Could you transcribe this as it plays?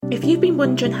If you've been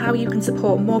wondering how you can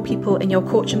support more people in your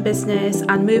coaching business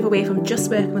and move away from just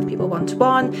working with people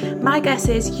one-to-one, my guess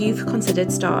is you've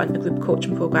considered starting a group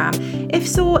coaching program. If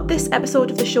so, this episode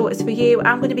of the show is for you.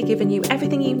 I'm going to be giving you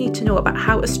everything you need to know about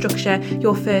how to structure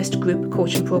your first group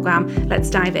coaching program. Let's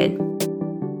dive in.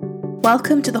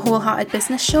 Welcome to the Wholehearted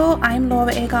Business Show. I'm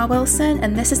Laura Agar Wilson,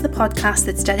 and this is the podcast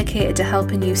that's dedicated to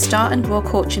helping you start and grow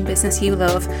coaching business you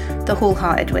love the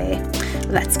wholehearted way.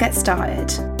 Let's get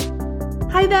started.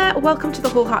 Hi there, welcome to the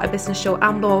Wholehearted Business Show.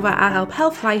 I'm Laura. I help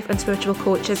health, life and spiritual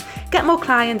coaches get more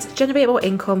clients, generate more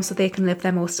income so they can live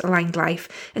their most aligned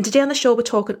life. And today on the show, we're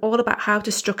talking all about how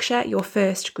to structure your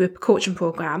first group coaching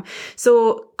program.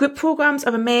 So group programs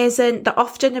are amazing. They're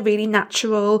often a really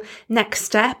natural next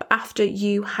step after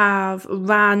you have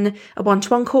ran a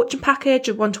one-to-one coaching package,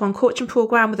 a one-to-one coaching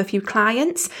program with a few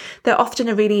clients. They're often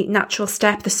a really natural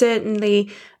step. They're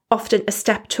certainly often a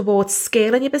step towards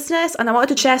scaling your business, and I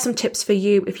wanted to share some tips for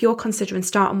you if you're considering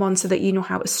starting one so that you know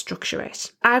how to structure it.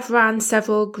 I've ran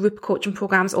several group coaching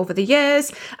programs over the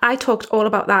years. I talked all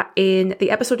about that in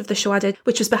the episode of the show I did,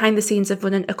 which was behind the scenes of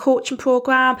running a coaching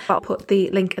program. I'll put the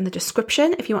link in the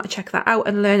description if you want to check that out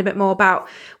and learn a bit more about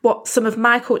what some of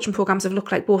my coaching programs have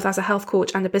looked like, both as a health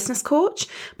coach and a business coach.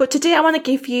 But today I want to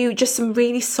give you just some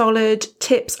really solid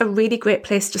tips, a really great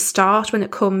place to start when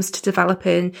it comes to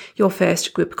developing your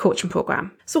first group coaching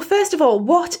program. So first of all,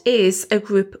 what is a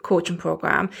group coaching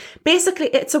program? Basically,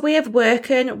 it's a way of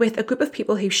working with a group of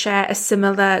people who share a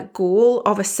similar goal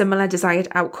or a similar desired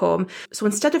outcome. So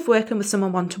instead of working with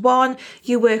someone one-to-one,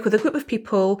 you work with a group of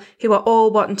people who are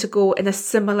all wanting to go in a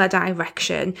similar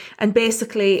direction. And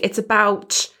basically, it's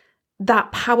about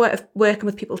that power of working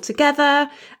with people together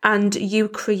and you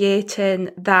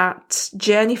creating that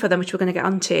journey for them, which we're going to get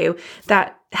onto,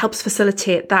 that helps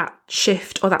facilitate that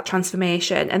shift or that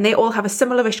transformation. And they all have a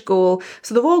similar-ish goal.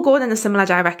 So they're all going in a similar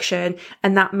direction,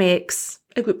 and that makes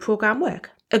a group program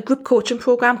work. A group coaching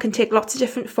program can take lots of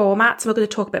different formats. And we're going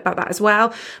to talk a bit about that as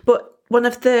well. But one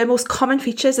of the most common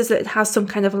features is that it has some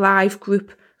kind of live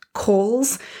group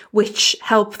calls, which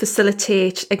help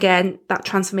facilitate, again, that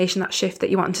transformation, that shift that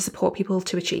you want to support people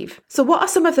to achieve. So what are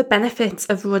some of the benefits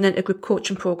of running a group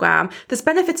coaching program? There's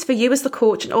benefits for you as the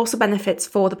coach and also benefits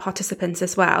for the participants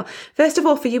as well. First of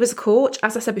all, for you as a coach,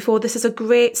 as I said before, this is a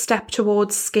great step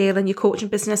towards scaling your coaching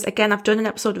business. Again, I've done an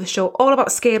episode of the show all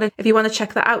about scaling. If you want to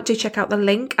check that out, do check out the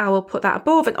link. I will put that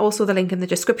above and also the link in the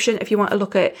description if you want to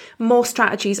look at more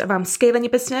strategies around scaling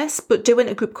your business. But doing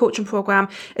a group coaching program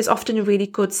is often a really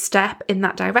good step in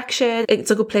that direction. It's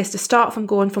a good place to start from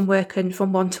going from working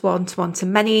from one-to-one to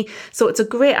one-to-many. So it's a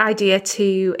great idea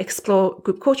to explore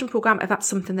group coaching program if that's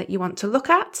something that you want to look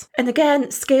at. And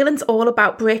again, scaling's all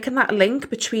about breaking that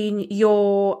link between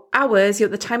your hours,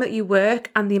 the time that you work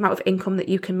and the amount of income that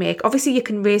you can make. Obviously, you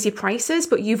can raise your prices,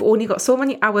 but you've only got so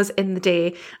many hours in the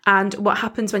day. And what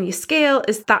happens when you scale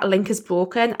is that link is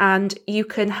broken, and you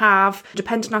can have,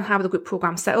 depending on how the group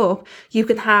program's set up, you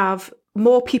can have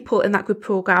more people in that group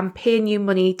program paying you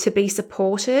money to be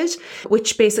supported,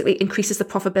 which basically increases the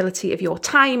profitability of your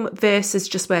time versus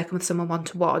just working with someone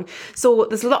one-to-one. So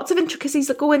there's lots of intricacies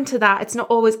that go into that. It's not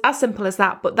always as simple as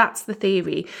that, but that's the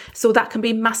theory. So that can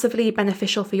be massively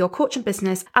beneficial for your coaching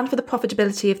business and for the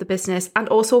profitability of the business, and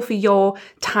also for your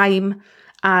time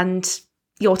and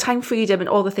your time freedom and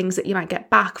all the things that you might get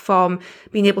back from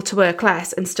being able to work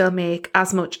less and still make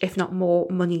as much, if not more,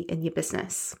 money in your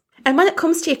business. And when it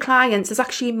comes to your clients, there's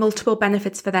actually multiple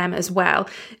benefits for them as well.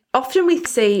 Often we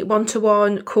see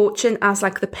one-to-one coaching as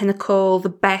like the pinnacle, the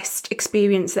best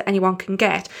experience that anyone can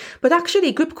get. But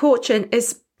actually, group coaching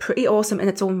is pretty awesome in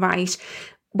its own right.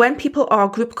 When people are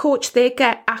group coach, they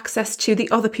get access to the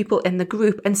other people in the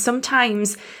group. And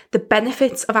sometimes the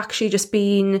benefits of actually just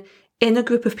being in a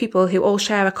group of people who all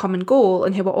share a common goal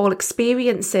and who are all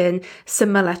experiencing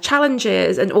similar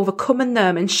challenges and overcoming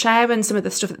them and sharing some of the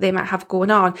stuff that they might have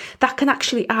going on, that can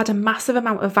actually add a massive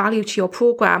amount of value to your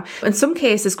program. In some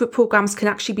cases, group programs can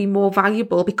actually be more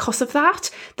valuable because of that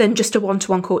than just a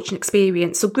one-to-one coaching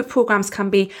experience. So group programs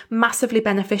can be massively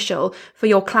beneficial for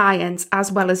your clients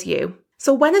as well as you.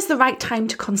 So when is the right time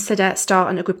to consider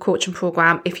starting a group coaching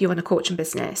program if you're in a coaching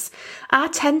business? I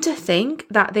tend to think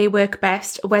that they work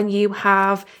best when you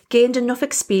have gained enough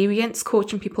experience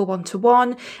coaching people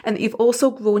one-to-one, and that you've also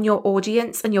grown your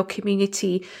audience and your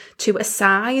community to a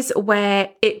size where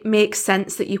it makes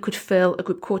sense that you could fill a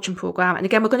group coaching program. And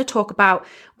again, we're going to talk about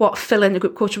what filling a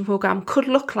group coaching program could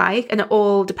look like, and it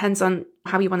all depends on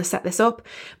how you want to set this up.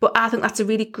 But I think that's a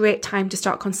really great time to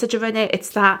start considering it. It's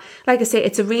that, like I say,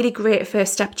 it's a really great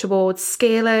first step towards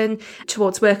scaling,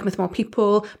 towards working with more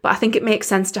people. But I think it makes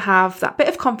sense to have that bit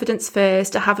of confidence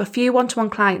first, to have a few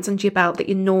one-to-one clients under your belt that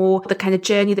you know the kind of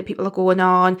journey that people are going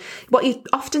on. What you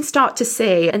often start to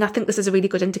see, and I think this is a really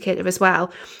good indicator as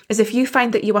well, is if you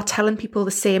find that you are telling people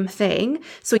the same thing.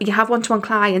 So you have one-to-one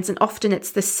clients and often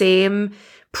it's the same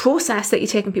process that you're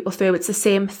taking people through, it's the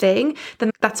same thing,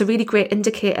 then that's a really great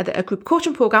indicator that a group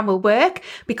coaching program will work,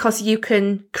 because you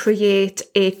can create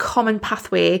a common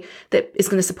pathway that is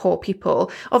going to support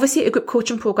people. Obviously, a group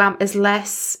coaching program is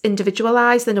less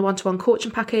individualized than a one-to-one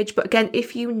coaching package. But again,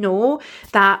 if you know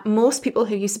that most people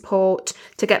who you support,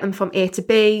 to get them from A to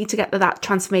B, to get to that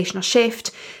transformational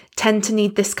shift, tend to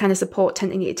need this kind of support,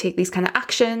 tend to need to take these kind of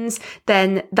actions,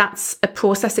 then that's a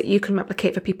process that you can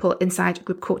replicate for people inside a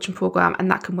group coaching program,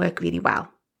 and that can work really well.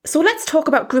 So let's talk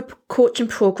about group coaching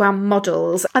program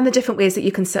models and the different ways that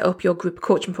you can set up your group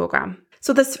coaching program.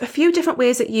 So there's a few different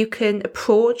ways that you can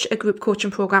approach a group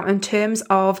coaching program in terms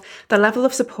of the level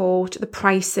of support, the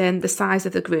pricing, the size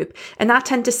of the group. And I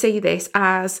tend to see this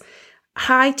as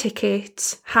high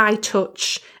ticket, high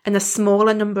touch, and a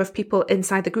smaller number of people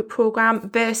inside the group program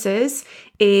versus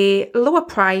a lower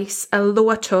price, a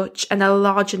lower touch, and a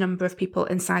larger number of people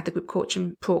inside the group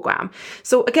coaching program.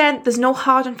 So again, there's no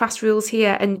hard and fast rules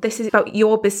here. And this is about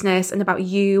your business and about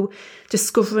you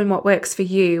discovering what works for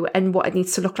you and what it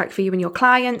needs to look like for you and your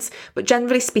clients. But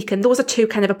generally speaking, those are two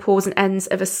kind of opposing ends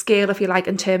of a scale, if you like,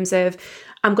 in terms of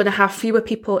I'm going to have fewer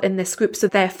people in this group, so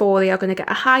therefore they are going to get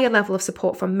a higher level of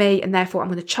support from me, and therefore I'm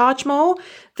going to charge more,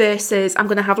 versus I'm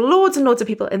going to have loads and loads of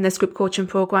people in this group coaching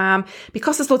program.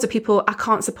 Because there's loads of people, I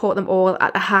can't support them all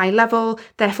at a high level,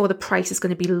 therefore the price is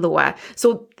going to be lower.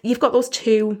 So you've got those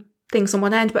two things on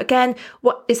one end. But again,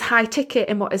 what is high ticket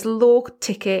and what is low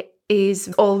ticket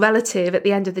is all relative at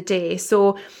the end of the day.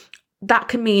 So that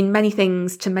can mean many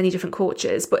things to many different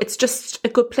coaches, but it's just a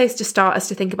good place to start as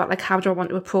to think about, like, how do I want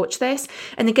to approach this?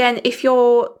 And again, if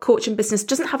your coaching business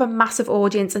doesn't have a massive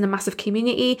audience and a massive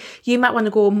community, you might want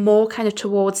to go more kind of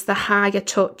towards the higher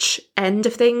touch end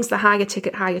of things, the higher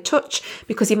ticket, higher touch,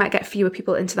 because you might get fewer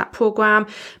people into that program.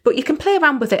 But you can play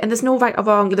around with it, and there's no right or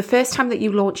wrong. The first time that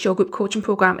you launch your group coaching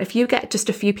program, if you get just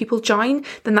a few people join,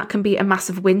 then that can be a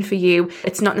massive win for you.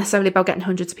 It's not necessarily about getting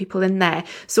hundreds of people in there.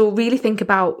 So really think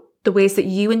about the ways that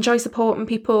you enjoy supporting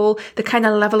people, the kind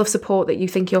of level of support that you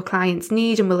think your clients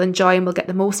need and will enjoy and will get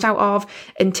the most out of,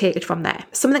 and take it from there.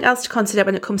 Something else to consider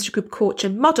when it comes to group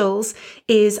coaching models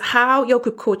is how your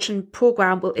group coaching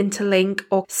program will interlink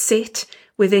or sit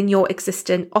within your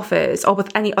existing offers, or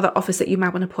with any other offers that you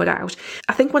might want to put out.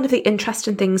 I think one of the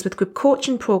interesting things with group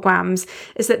coaching programs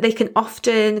is that they can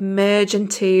often merge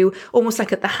into almost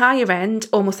like at the higher end,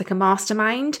 almost like a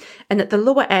mastermind, and at the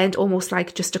lower end, almost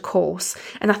like just a course.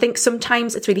 And I think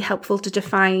sometimes it's really helpful to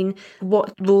define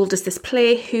what role does this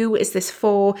play, who is this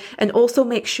for, and also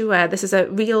make sure, this is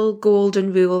a real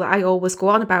golden rule that I always go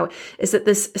on about, is that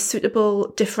there's a suitable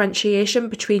differentiation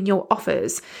between your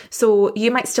offers. So you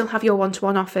might still have your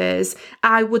one-to-one offers.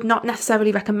 I would not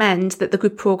necessarily recommend that the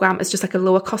group program is just like a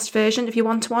lower cost version of your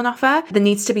one-to-one offer. There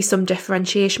needs to be some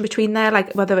differentiation between there,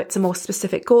 like whether it's a more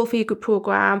specific goal for your group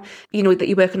program, you know, that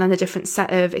you're working on a different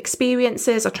set of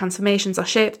experiences or transformations or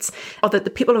shifts, or that the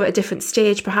people are at a different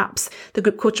stage. Perhaps the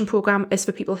group coaching program is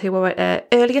for people who are at an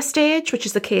earlier stage, which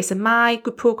is the case in my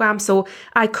group program. So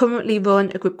I currently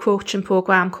run a group coaching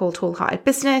program called Wholehearted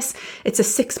Business. It's a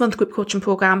 6-month group coaching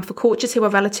program for coaches who are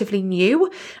relatively new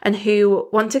and who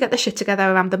want to get the shit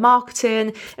together around the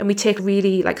marketing, and we take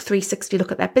really like 360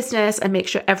 look at their business and make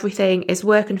sure everything is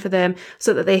working for them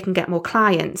so that they can get more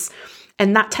clients.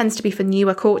 And that tends to be for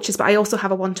newer coaches, but I also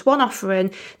have a one-to-one offering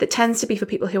that tends to be for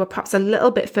people who are perhaps a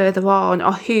little bit further on,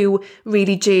 or who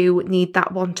really do need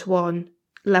that one-to-one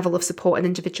level of support and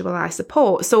individualized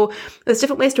support. So there's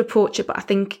different ways to approach it, but I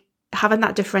think having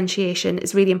that differentiation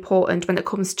is really important when it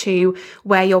comes to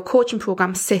where your coaching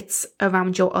program sits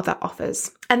around your other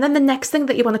offers. And then the next thing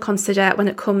that you want to consider when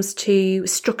it comes to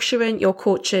structuring your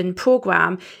coaching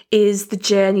program is the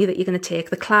journey that you're going to take,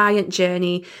 the client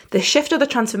journey, the shift or the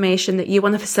transformation that you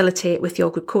want to facilitate with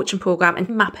your group coaching program, and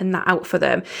mapping that out for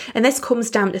them. And this comes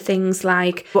down to things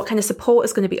like what kind of support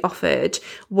is going to be offered,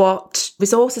 what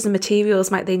resources and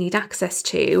materials might they need access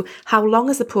to, how long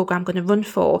is the program going to run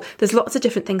for. There's lots of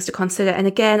different things to consider. And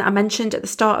again, I mentioned at the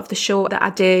start of the show that I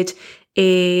did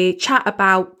a chat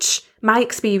about my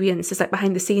experiences, like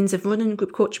behind the scenes of running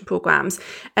group coaching programs.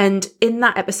 And in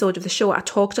that episode of the show, I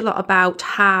talked a lot about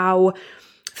how,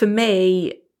 for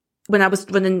me, when I was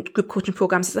running group coaching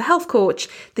programs as a health coach,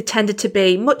 they tended to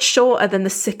be much shorter than the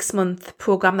 6-month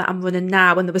program that I'm running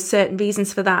now. And there were certain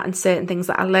reasons for that and certain things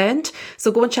that I learned.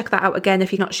 So go and check that out again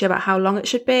if you're not sure about how long it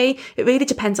should be. It really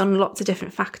depends on lots of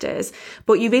different factors.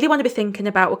 But you really want to be thinking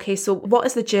about, okay, so what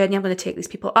is the journey I'm going to take these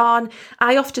people on?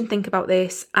 I often think about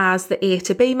this as the A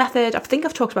to B method. I think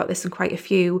I've talked about this in quite a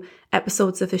few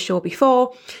episodes of the show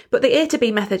before, but the A to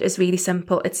B method is really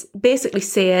simple. It's basically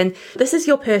saying, this is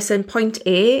your person. Point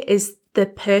A is the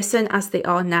person as they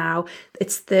are now.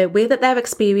 It's the way that they're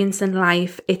experiencing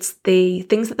life. It's the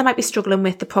things that they might be struggling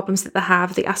with, the problems that they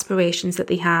have, the aspirations that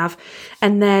they have.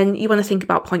 And then you want to think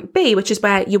about point B, which is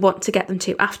where you want to get them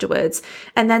to afterwards.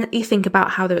 And then you think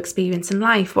about how they're experiencing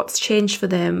life, what's changed for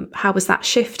them, how was that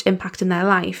shift impacting their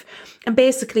life. And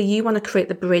basically you want to create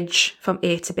the bridge from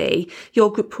A to B.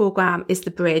 Your group program is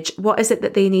the bridge. What is it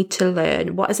that they need to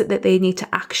learn? What is it that they need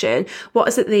to action? What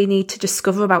is it they need to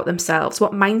discover about themselves?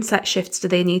 What mindset shifts do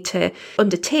they need to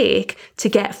undertake to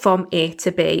get from A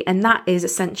to B? And that is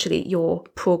essentially your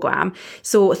program.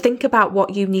 So think about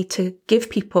what you need to give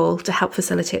people to help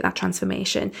facilitate that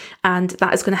transformation. And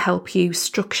that is going to help you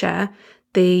structure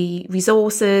the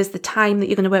resources, the time that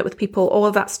you're going to work with people. All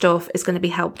of that stuff is going to be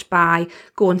helped by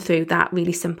going through that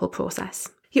really simple process.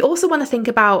 You also want to think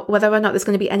about whether or not there's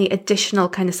going to be any additional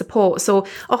kind of support. So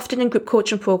often in group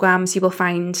coaching programs, you will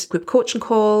find group coaching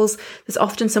calls. There's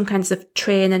often some kinds of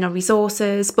training or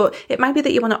resources, but it might be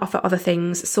that you want to offer other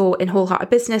things. So in Wholehearted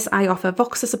Business, I offer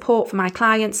Voxer support for my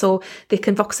clients, so they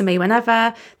can Voxer me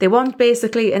whenever they want,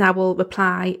 basically, and I will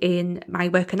reply in my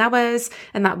working hours,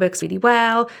 and that works really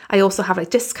well. I also have like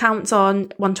discounts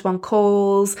on one-to-one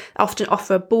calls. I often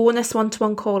offer a bonus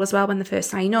one-to-one call as well when they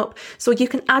first sign up. So you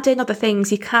can add in other things.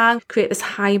 You can create this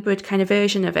hybrid kind of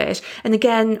version of it. And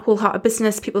again, Wholehearted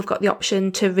Business, people have got the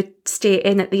option to stay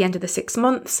in at the end of the 6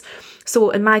 months.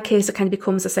 So in my case, it kind of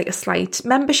becomes like a slight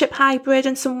membership hybrid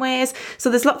in some ways.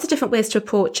 So there's lots of different ways to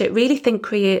approach it. Really think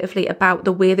creatively about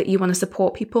the way that you want to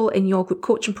support people in your group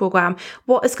coaching program.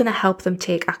 What is going to help them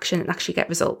take action and actually get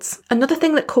results? Another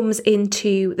thing that comes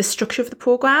into the structure of the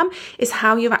program is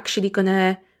how you're actually going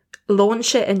to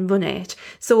launch it and run it.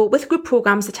 So with group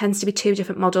programs, there tends to be two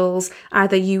different models.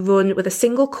 Either you run with a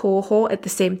single cohort at the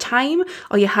same time,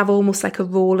 or you have almost like a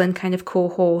rolling kind of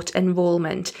cohort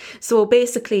enrollment. So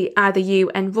basically, either you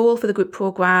enroll for the group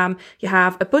program, you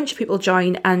have a bunch of people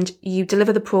join, and you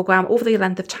deliver the program over the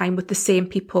length of time with the same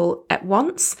people at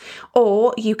once,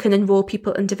 or you can enroll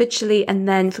people individually. And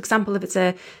then, for example, if let's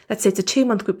say it's a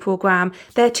 2-month group program,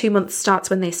 their 2 months starts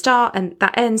when they start and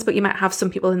that ends, but you might have some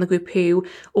people in the group who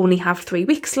only have 3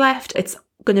 weeks left. It's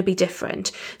going to be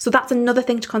different. So that's another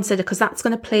thing to consider, because that's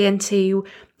going to play into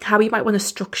how you might want to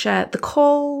structure the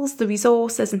calls, the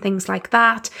resources and things like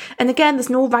that. And again, there's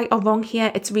no right or wrong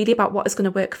here. It's really about what is going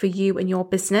to work for you and your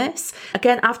business.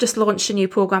 Again, I've just launched a new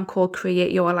program called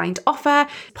Create Your Aligned Offer,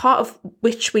 part of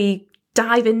which we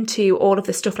dive into all of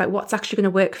this stuff, like what's actually going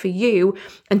to work for you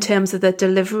in terms of the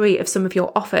delivery of some of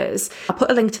your offers. I'll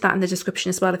put a link to that in the description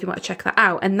as well if you want to check that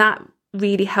out. And that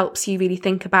really helps you really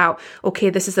think about, okay,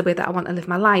 this is the way that I want to live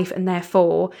my life, and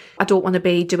therefore I don't want to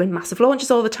be doing massive launches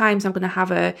all the time, so I'm going to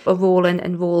have a rolling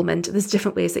enrollment. There's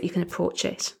different ways that you can approach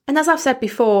it. And as I've said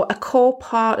before, a core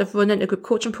part of running a group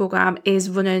coaching program is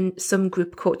running some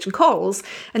group coaching calls.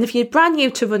 And if you're brand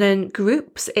new to running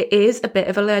groups, it is a bit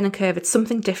of a learning curve. It's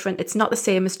something different. It's not the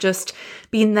same as just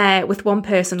being there with one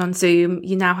person on Zoom.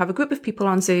 You now have a group of people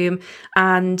on Zoom,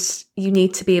 and you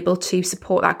need to be able to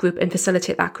support that group and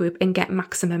facilitate that group and get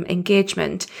maximum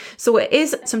engagement. So it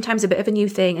is sometimes a bit of a new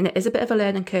thing, and it is a bit of a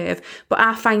learning curve, but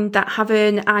I find that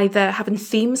having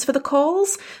themes for the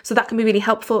calls, so that can be really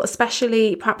helpful,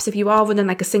 especially perhaps if you are running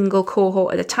like a single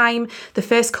cohort at a time. The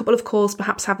first couple of calls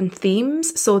perhaps having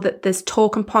themes, so that there's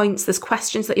talking points, there's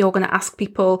questions that you're going to ask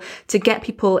people to get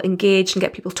people engaged and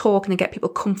get people talking and get people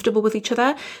comfortable with each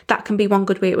other. That can be one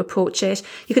good way to approach it.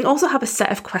 You can also have a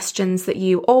set of questions that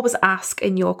you always ask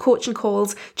in your coaching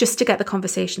calls just to get the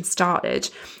conversation started.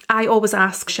 I always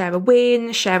ask, share a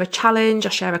win, share a challenge, or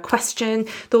share a question.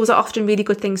 Those are often really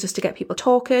good things just to get people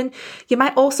talking. You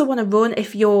might also want to run,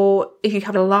 if you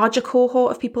have a larger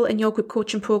cohort of people in your group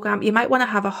coaching program, you might want to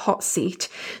have a hot seat.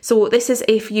 So this is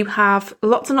if you have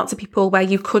lots and lots of people where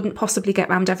you couldn't possibly get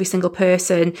around every single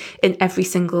person in every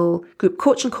single group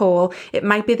coaching call. It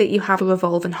might be that you have a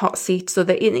revolving hot seat, so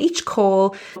that in each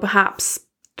call, perhaps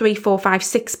 3, 4, 5,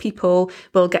 6 people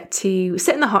will get to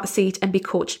sit in the hot seat and be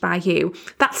coached by you.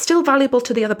 That's still valuable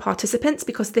to the other participants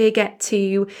because they get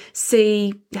to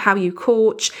see how you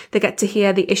coach. They get to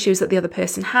hear the issues that the other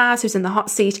person has who's in the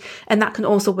hot seat. And that can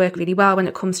also work really well when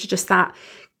it comes to just that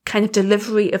kind of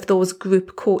delivery of those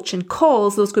group coaching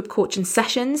calls, those group coaching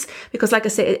sessions, because like I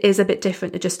say, it is a bit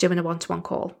different to just doing a one-to-one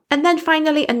call. And then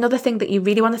finally, another thing that you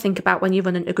really want to think about when you're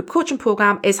running a group coaching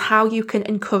program is how you can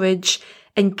encourage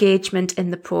engagement in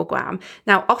the program.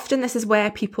 Now, often this is where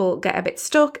people get a bit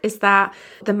stuck, is that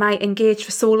they might engage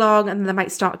for so long and they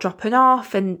might start dropping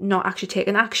off and not actually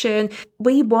taking action.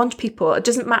 We want people, it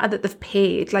doesn't matter that they've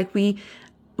paid, like we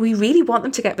really want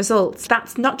them to get results.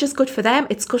 That's not just good for them,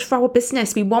 it's good for our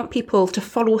business. We want people to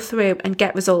follow through and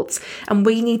get results, and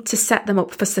we need to set them up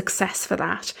for success for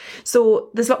that. So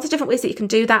there's lots of different ways that you can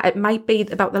do that. It might be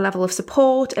about the level of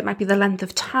support, it might be the length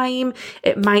of time,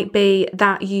 it might be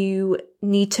that you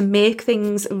need to make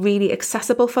things really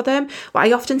accessible for them. What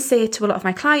I often say to a lot of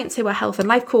my clients who are health and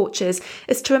life coaches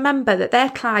is to remember that their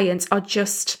clients are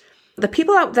just the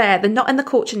people out there. They're not in the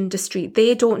coaching industry.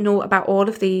 They don't know about all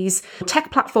of these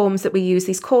tech platforms that we use,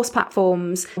 these course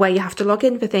platforms where you have to log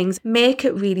in for things. Make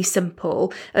it really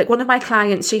simple. Like one of my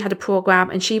clients, she had a program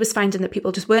and she was finding that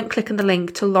people just weren't clicking the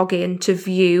link to log in to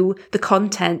view the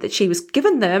content that she was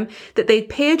giving them that they'd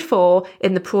paid for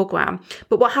in the program.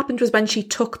 But what happened was when she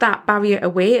took that barrier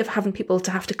away of having people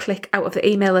to have to click out of the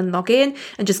email and log in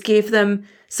and just gave them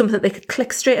something that they could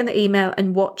click straight in the email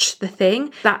and watch the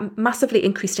thing, that massively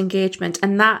increased engagement.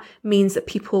 And that means that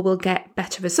people will get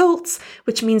better results,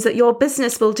 which means that your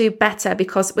business will do better,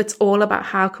 because it's all about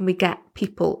how can we get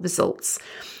people results.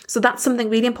 So that's something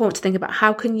really important to think about.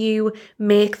 How can you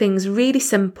make things really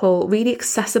simple, really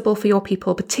accessible for your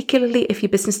people, particularly if you're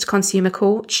business to consumer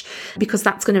coach, because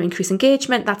that's going to increase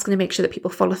engagement. That's going to make sure that people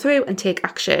follow through and take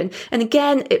action. And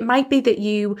again, it might be that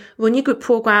you run your group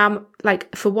program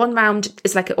like for one round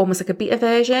is like almost like a beta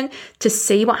version to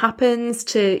see what happens,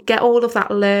 to get all of that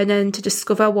learning, to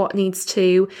discover what needs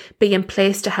to be in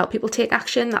place to help people take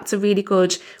action. That's a really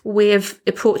good way of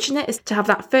approaching it, is to have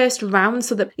that first round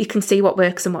so that you can see what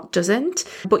works and what doesn't,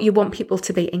 but you want people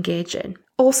to be engaging.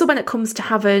 Also, when it comes to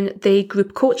having the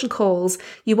group coaching calls,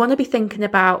 you want to be thinking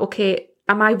about, okay,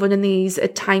 am I running these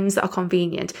at times that are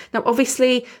convenient? Now,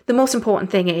 obviously, the most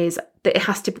important thing is that it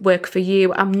has to work for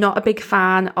you. I'm not a big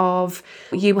fan of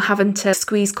you having to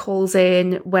squeeze calls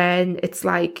in when it's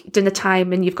like dinner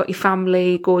time and you've got your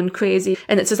family going crazy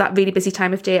and it's just that really busy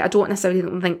time of day. I don't necessarily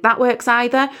think that works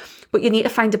either. But you need to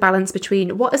find a balance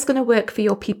between what is going to work for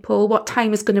your people, what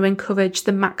time is going to encourage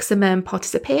the maximum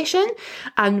participation,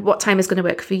 and what time is going to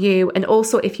work for you. And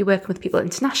also, if you're working with people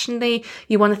internationally,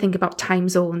 you want to think about time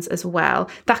zones as well.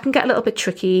 That can get a little bit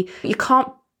tricky. You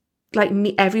can't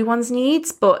meet everyone's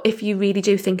needs, but if you really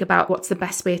do think about what's the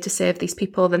best way to serve these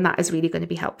people, then that is really going to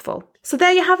be helpful. So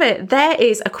there you have it. There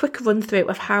is a quick run through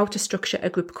of how to structure a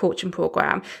group coaching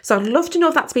program. So I'd love to know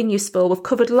if that's been useful. We've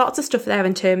covered lots of stuff there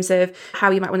in terms of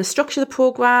how you might want to structure the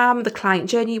program, the client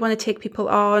journey you want to take people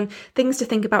on, things to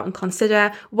think about and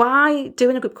consider, why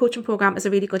doing a group coaching program is a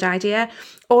really good idea.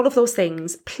 All of those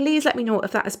things. Please let me know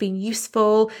if that has been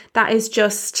useful. That is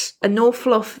just a no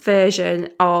fluff version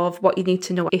of what you need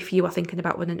to know if you are thinking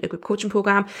about running a group coaching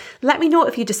program. Let me know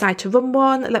if you decide to run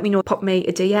one. Let me know, pop me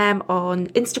a DM on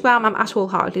Instagram. I'm at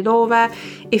Wholeheartedly Laura.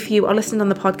 If you are listening on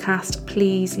the podcast,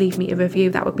 please leave me a review.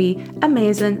 That would be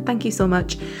amazing. Thank you so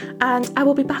much. And I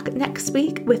will be back next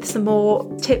week with some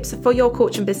more tips for your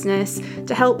coaching business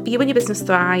to help you and your business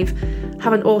thrive.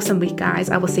 Have an awesome week, guys.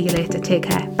 I will see you later. Take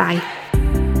care. Bye.